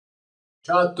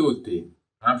Ciao a tutti,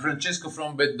 I'm Francesco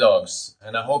from Bed Dogs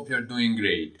and I hope you're doing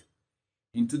great.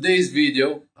 In today's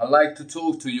video, I'd like to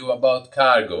talk to you about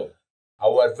Cargo,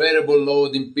 our variable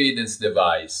load impedance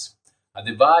device, a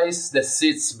device that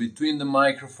sits between the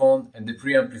microphone and the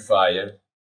preamplifier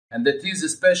and that is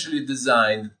especially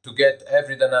designed to get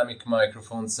every dynamic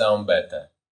microphone sound better.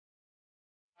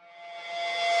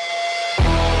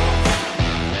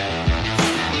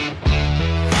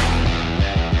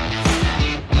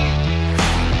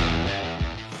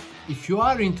 If you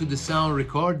are into the sound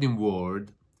recording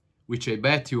world, which I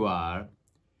bet you are,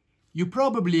 you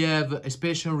probably have a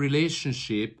special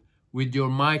relationship with your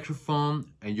microphone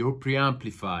and your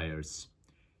preamplifiers,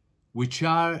 which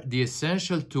are the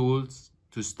essential tools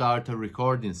to start a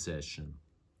recording session.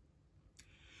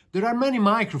 There are many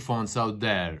microphones out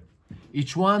there,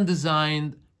 each one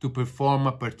designed to perform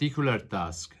a particular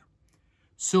task.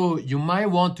 So you might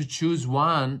want to choose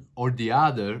one or the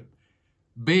other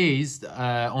based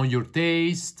on your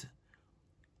taste,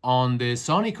 on the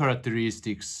sonic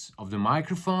characteristics of the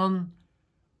microphone,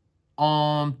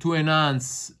 to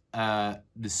enhance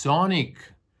the sonic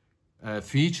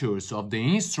features of the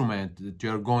instrument that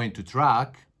you are going to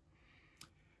track.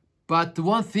 But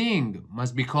one thing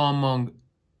must be common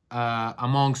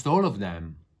amongst all of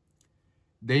them.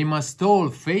 They must all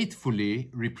faithfully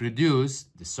reproduce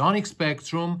the sonic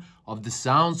spectrum of the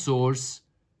sound source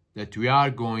that we are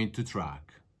going to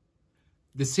track.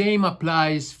 The same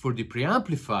applies for the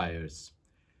preamplifiers.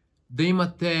 They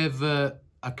must have a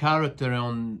character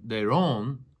on their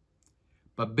own,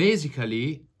 but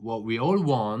basically what we all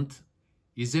want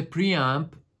is a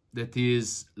preamp that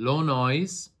is low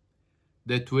noise.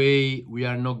 That way we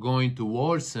are not going to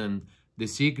worsen the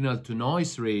signal to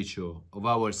noise ratio of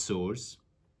our source.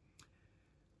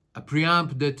 A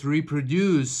preamp that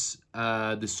reproduces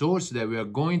the source that we are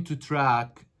going to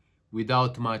track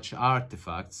without much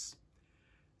artifacts,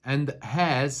 and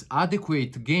has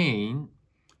adequate gain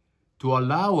to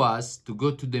allow us to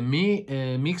go to the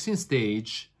mixing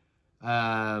stage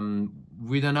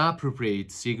with an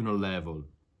appropriate signal level.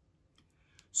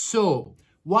 So,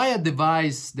 why a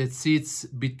device that sits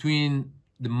between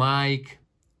the mic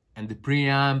and the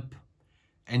preamp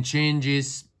and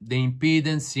changes the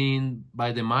impedance seen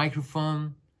by the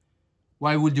microphone?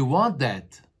 Why would you want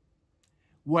that?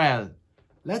 Well,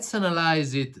 let's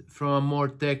analyze it from a more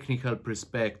technical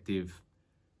perspective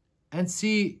and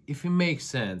see if it makes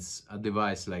sense, a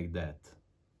device like that.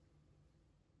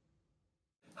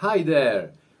 Hi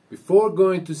there! Before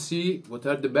going to see what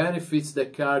are the benefits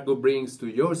that Cargo brings to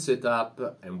your setup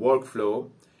and workflow,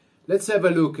 let's have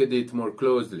a look at it more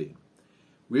closely.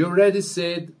 We already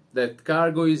said that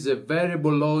Cargo is a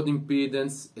variable load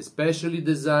impedance especially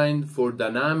designed for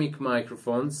dynamic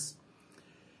microphones.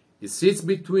 It sits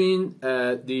between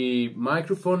the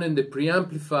microphone and the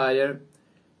preamplifier.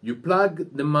 You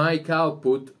plug the mic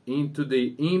output into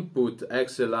the input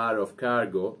XLR of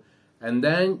Cargo, and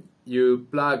then you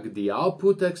plug the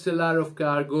output XLR of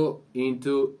Cargo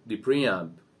into the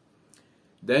preamp.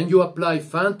 Then you apply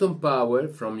phantom power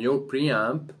from your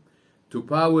preamp to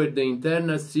power the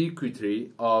internal circuitry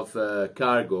of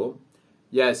Cargo.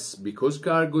 Yes, because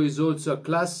Cargo is also a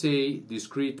Class A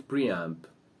discrete preamp.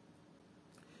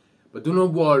 But do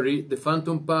not worry, the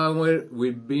phantom power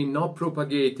will be not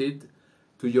propagated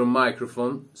to your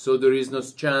microphone, so there is no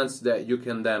chance that you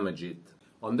can damage it.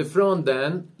 On the front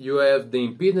then, you have the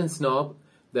impedance knob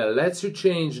that lets you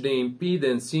change the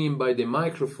impedance seen by the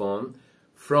microphone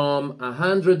from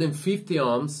 150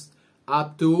 ohms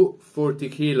up to 40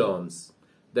 kilo ohms,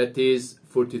 that is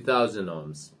 40,000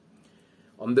 ohms.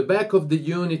 On the back of the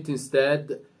unit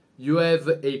instead, you have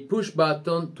a push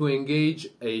button to engage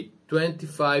a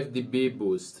 25 dB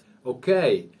boost.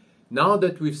 Okay, now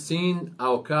that we've seen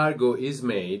how Cargo is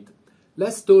made,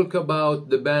 let's talk about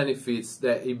the benefits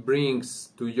that it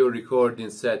brings to your recording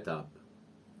setup.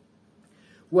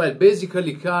 Well,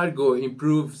 basically Cargo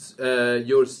improves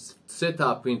your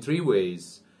setup in three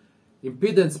ways: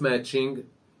 impedance matching,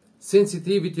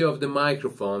 sensitivity of the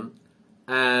microphone,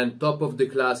 and top of the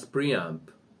class preamp.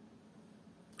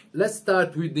 Let's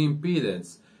start with the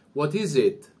impedance. What is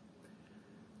it?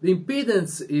 The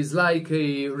impedance is like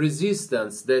a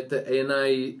resistance that an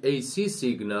AC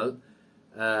signal,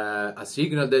 a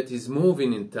signal that is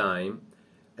moving in time,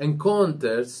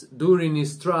 encounters during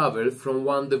its travel from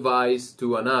one device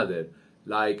to another,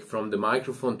 like from the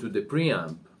microphone to the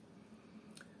preamp.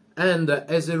 And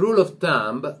as a rule of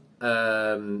thumb,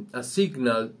 a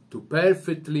signal to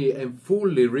perfectly and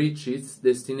fully reach its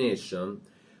destination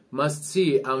must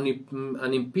see an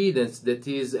impedance that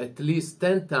is at least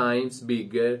 10 times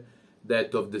bigger than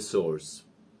that of the source.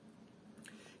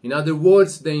 In other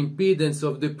words, the impedance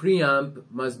of the preamp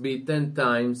must be 10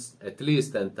 times, at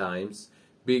least 10 times,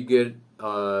 bigger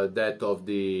that of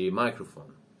the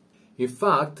microphone. In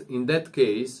fact, in that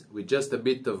case, with just a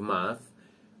bit of math,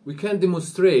 we can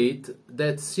demonstrate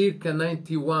that circa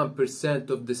 91%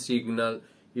 of the signal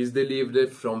is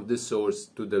delivered from the source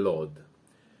to the load,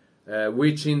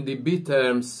 which in dB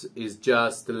terms is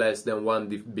just less than 1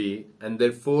 dB and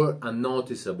therefore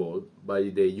unnoticeable by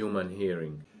the human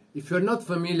hearing. If you're not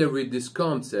familiar with this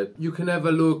concept, you can have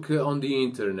a look on the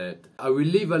internet. I will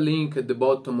leave a link at the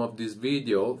bottom of this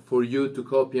video for you to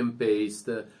copy and paste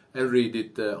and read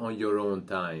it on your own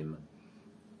time.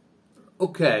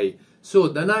 Okay, so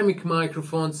dynamic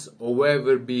microphones,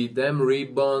 however be them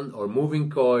ribbon or moving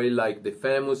coil like the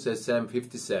famous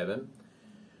SM57,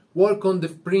 work on the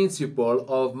principle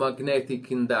of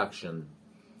magnetic induction.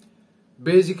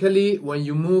 Basically, when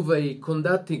you move a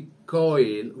conducting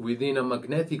coil within a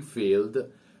magnetic field,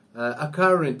 a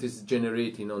current is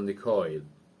generating on the coil,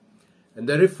 and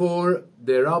therefore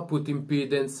their output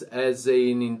impedance has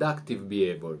an inductive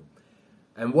behavior.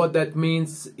 And what that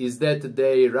means is that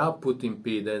their output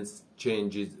impedance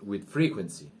changes with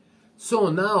frequency. So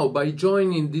now, by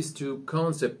joining these two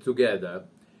concepts together,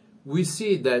 we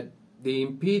see that the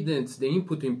impedance, the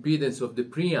input impedance of the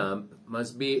preamp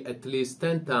must be at least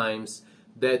 10 times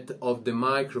that of the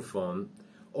microphone,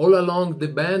 all along the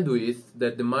bandwidth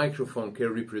that the microphone can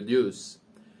reproduce.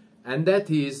 And that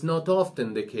is not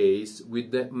often the case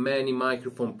with the many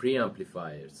microphone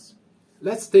preamplifiers.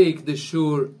 Let's take the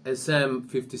Shure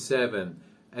SM57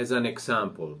 as an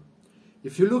example.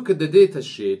 If you look at the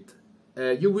datasheet,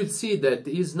 you will see that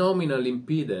its nominal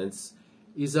impedance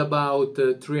is about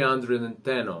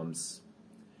 310 ohms.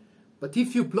 But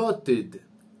if you plotted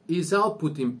its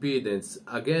output impedance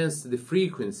against the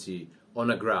frequency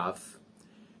on a graph,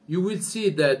 you will see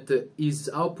that its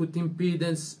output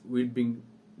impedance will be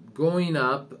going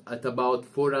up at about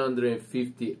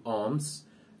 450 ohms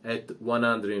at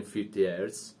 150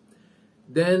 Hz.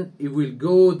 Then it will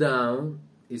go down,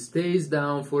 it stays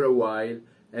down for a while,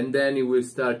 and then it will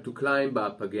start to climb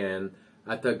up again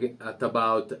at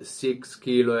about 6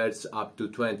 kHz up to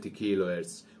 20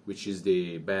 kHz, which is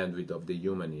the bandwidth of the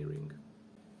human hearing.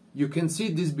 You can see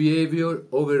this behavior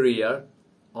over here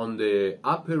on the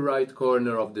upper right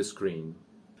corner of the screen.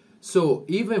 So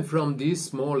even from this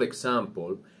small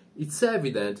example, it's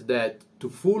evident that to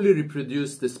fully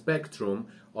reproduce the spectrum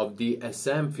of the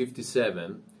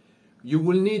SM57, you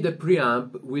will need a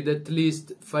preamp with at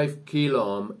least 5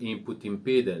 kΩ input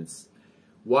impedance,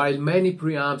 while many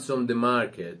preamps on the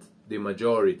market, the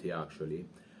majority actually,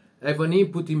 have an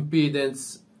input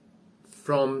impedance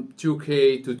from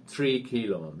 2K to 3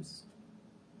 kΩ.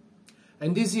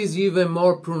 And this is even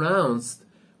more pronounced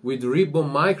with ribbon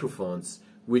microphones,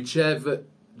 which have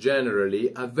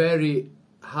generally a very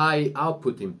high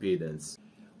output impedance.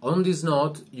 On this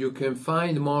note, you can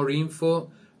find more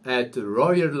info at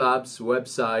Royer Labs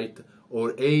website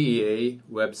or AEA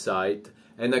website,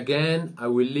 and again I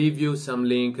will leave you some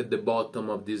link at the bottom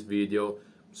of this video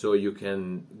so you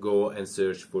can go and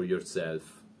search for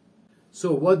yourself.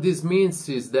 So what this means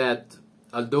is that,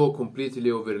 although completely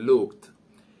overlooked,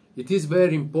 it is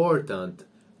very important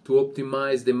to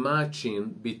optimize the matching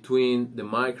between the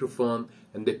microphone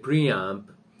and the preamp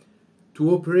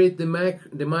to operate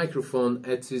the microphone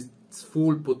at its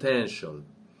full potential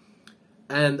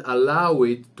and allow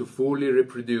it to fully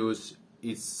reproduce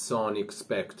its sonic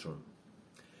spectrum.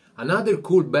 Another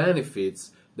cool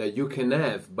benefits that you can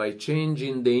have by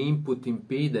changing the input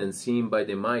impedance seen by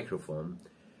the microphone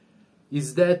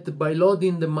is that by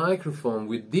loading the microphone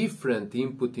with different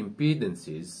input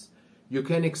impedances, you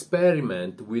can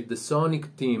experiment with the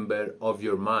sonic timbre of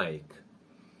your mic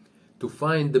to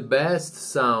find the best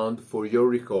sound for your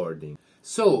recording.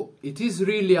 So it is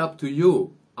really up to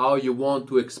you how you want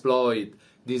to exploit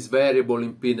this variable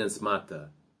impedance matter.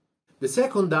 The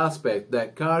second aspect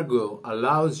that Cargo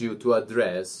allows you to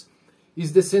address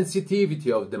is the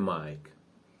sensitivity of the mic.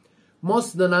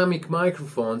 Most dynamic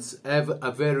microphones have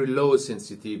a very low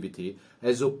sensitivity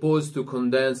as opposed to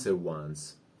condenser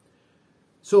ones.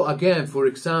 So again, for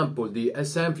example, the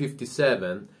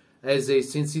SM57 has a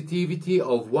sensitivity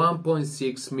of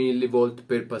 1.6 mV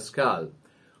per Pascal,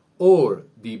 or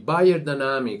the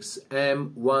Beyerdynamics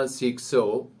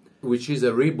M160, which is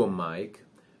a ribbon mic,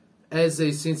 has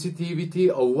a sensitivity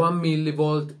of 1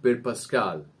 mV per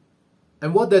Pascal.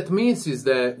 And what that means is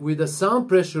that with a sound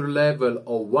pressure level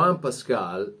of 1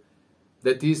 Pascal,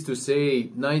 that is to say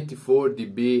 94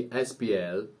 dB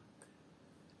SPL,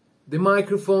 the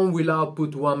microphone will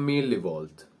output 1 mV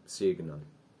signal.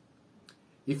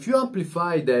 If you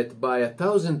amplify that by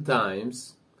 1,000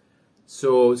 times,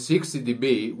 so 60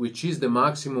 dB, which is the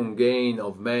maximum gain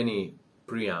of many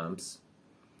preamps,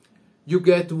 you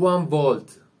get 1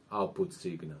 volt output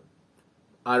signal,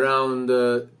 around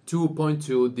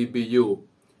 2.2 dBu,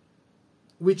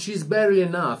 which is barely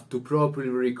enough to properly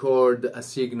record a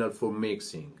signal for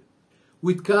mixing.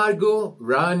 With Cargo,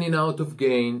 running out of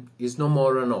gain is no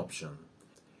more an option.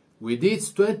 With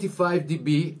its 25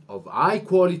 dB of high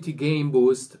quality gain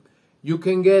boost, you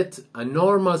can get a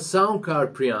normal sound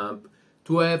card preamp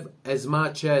to have as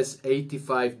much as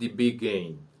 85 dB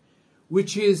gain,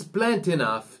 which is plenty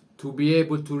enough to be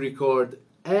able to record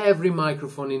every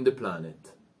microphone in the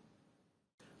planet.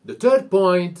 The third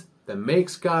point that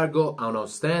makes Cargo an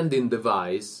outstanding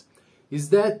device is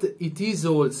that it is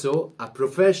also a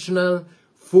professional,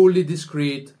 fully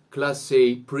discrete Class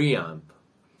A preamp.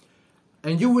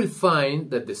 And you will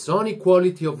find that the sonic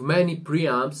quality of many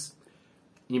preamps,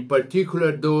 in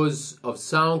particular those of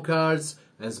sound cards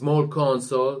and small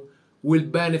console, will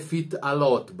benefit a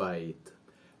lot by it,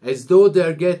 as though they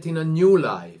are getting a new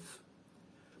life.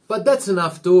 But that's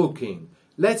enough talking.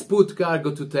 Let's put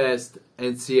Cargo to test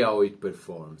and see how it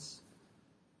performs.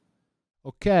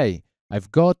 Okay,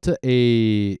 I've got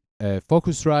a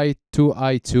Focusrite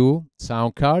 2i2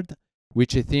 sound card,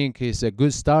 which I think is a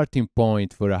good starting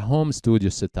point for a home studio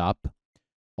setup,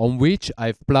 on which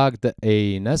I've plugged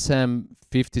an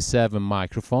SM57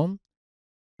 microphone.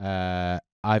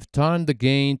 I've turned the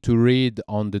gain to read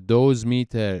on the dose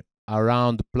meter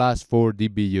around +4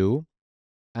 dBu,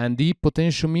 and the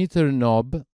potentiometer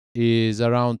knob is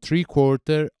around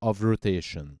 3/4 of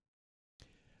rotation.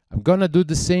 I'm gonna do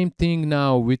the same thing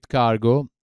now with Cargo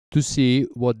to see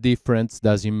what difference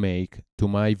does it make to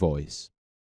my voice.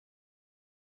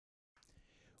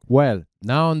 Well,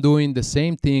 now I'm doing the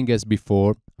same thing as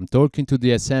before. I'm talking to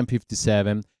the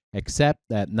SM57, except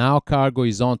that now Cargo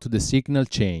is onto the signal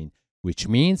chain, which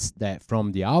means that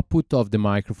from the output of the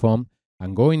microphone,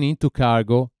 I'm going into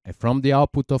Cargo, and from the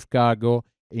output of Cargo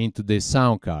into the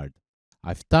sound card.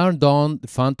 I've turned on the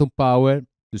phantom power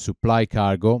to supply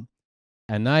Cargo,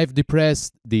 and I've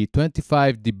depressed the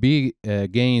 25 dB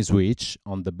gain switch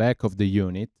on the back of the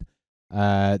unit.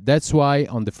 That's why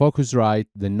on the Focusrite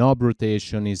the knob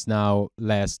rotation is now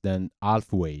less than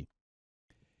halfway.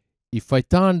 If I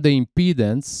turn the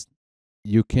impedance,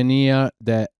 you can hear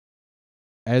that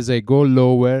as I go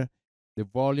lower, the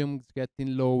volume is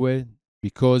getting lower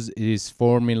because it is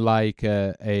forming like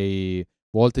a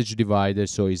voltage divider,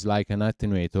 so it's like an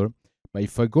attenuator. But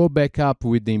if I go back up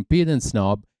with the impedance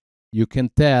knob, you can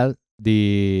tell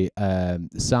the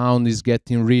sound is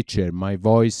getting richer. My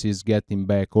voice is getting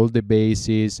back all the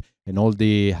basses and all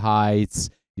the heights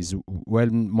is well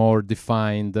more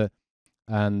defined.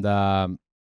 And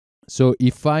so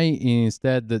if I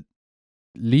instead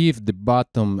leave the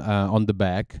button on the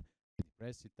back,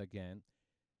 press it again,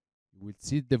 you will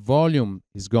see the volume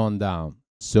is gone down.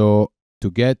 So to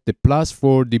get the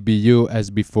 +4 dBu as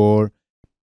before,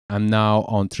 I'm now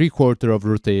on 3/4 of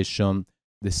rotation,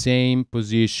 the same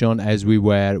position as we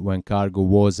were when Cargo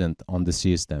wasn't on the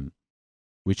system,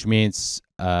 which means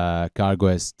Cargo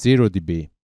has 0 dB.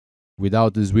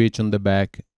 Without the switch on the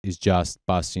back, it's just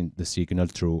passing the signal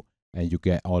through, and you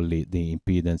get only the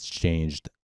impedance changed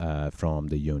from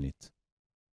the unit.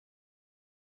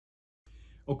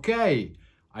 Okay,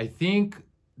 I think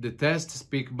the test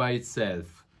speaks by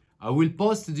itself. I will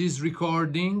post this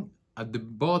recording at the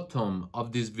bottom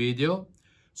of this video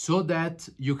so that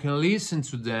you can listen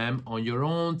to them on your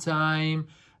own time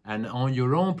and on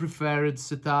your own preferred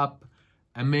setup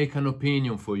and make an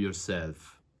opinion for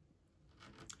yourself.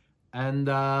 And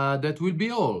that will be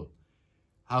all.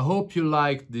 I hope you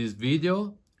liked this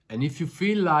video, and if you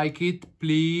feel like it,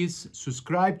 please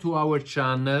subscribe to our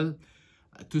channel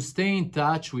to stay in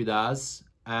touch with us,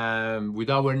 with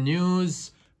our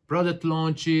news, product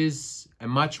launches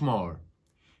and much more.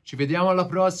 Ci vediamo alla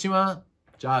prossima.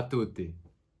 Ciao a tutti.